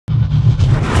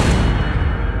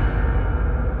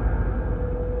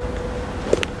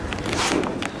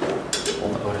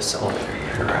this elevator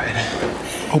here, right?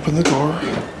 Open the door.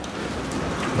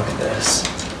 Look at this.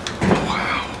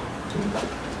 Wow.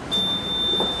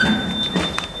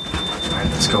 All right,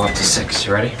 let's go up to 6.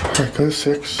 You ready? All right, go to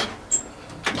 6.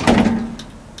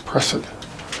 Press it.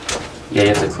 Yeah, you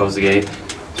have to close the gate.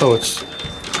 Oh, it's...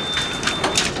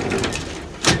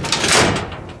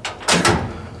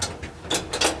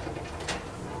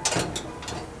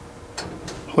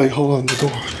 Wait, hold on the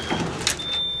door.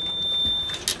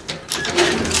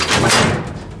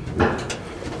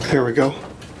 There we go.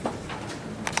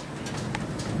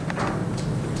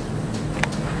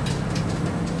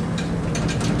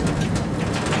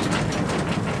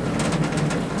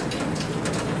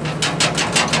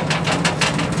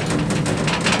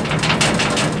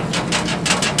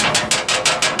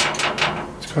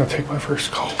 It's gonna take my first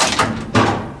call.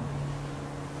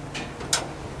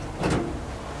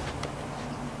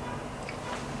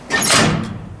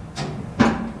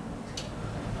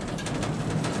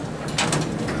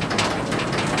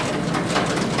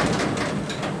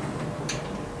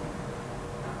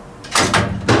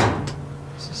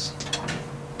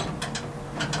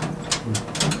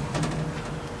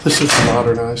 This is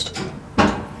modernized.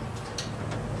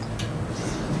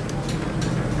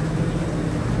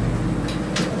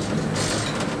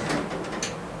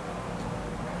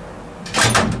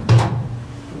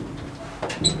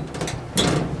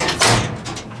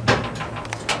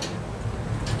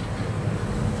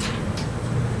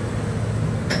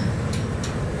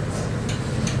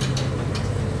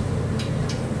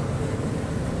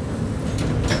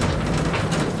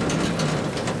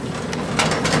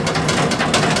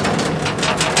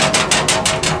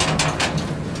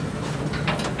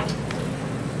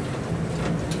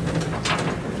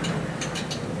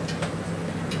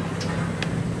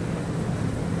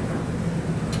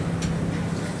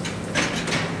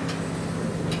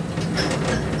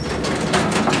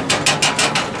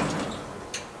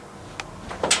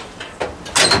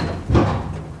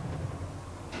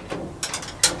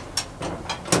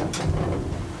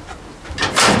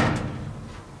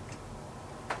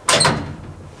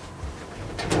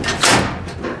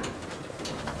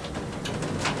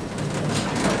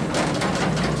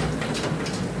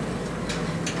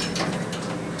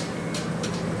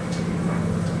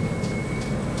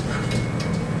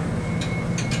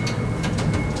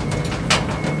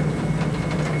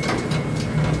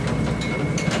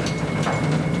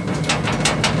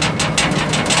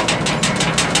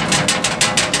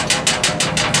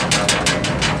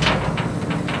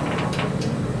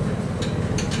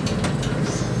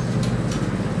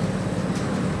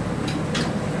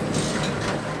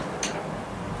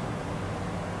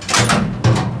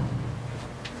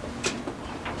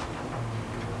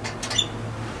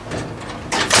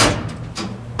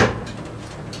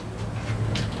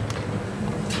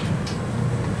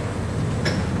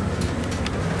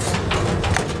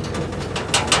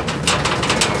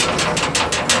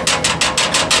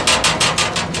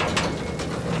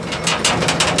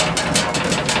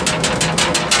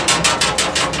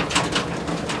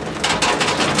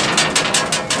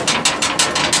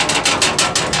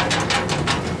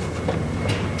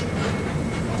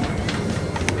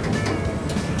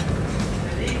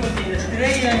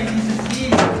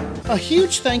 A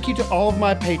huge thank you to all of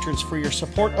my patrons for your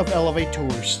support of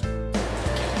elevaTOURS.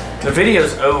 The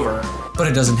video's over. But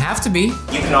it doesn't have to be.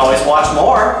 You can always watch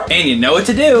more. And you know what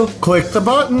to do. Click the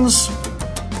buttons.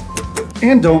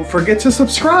 And don't forget to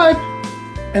subscribe.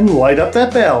 And light up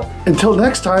that bell. Until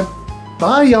next time,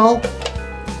 bye y'all.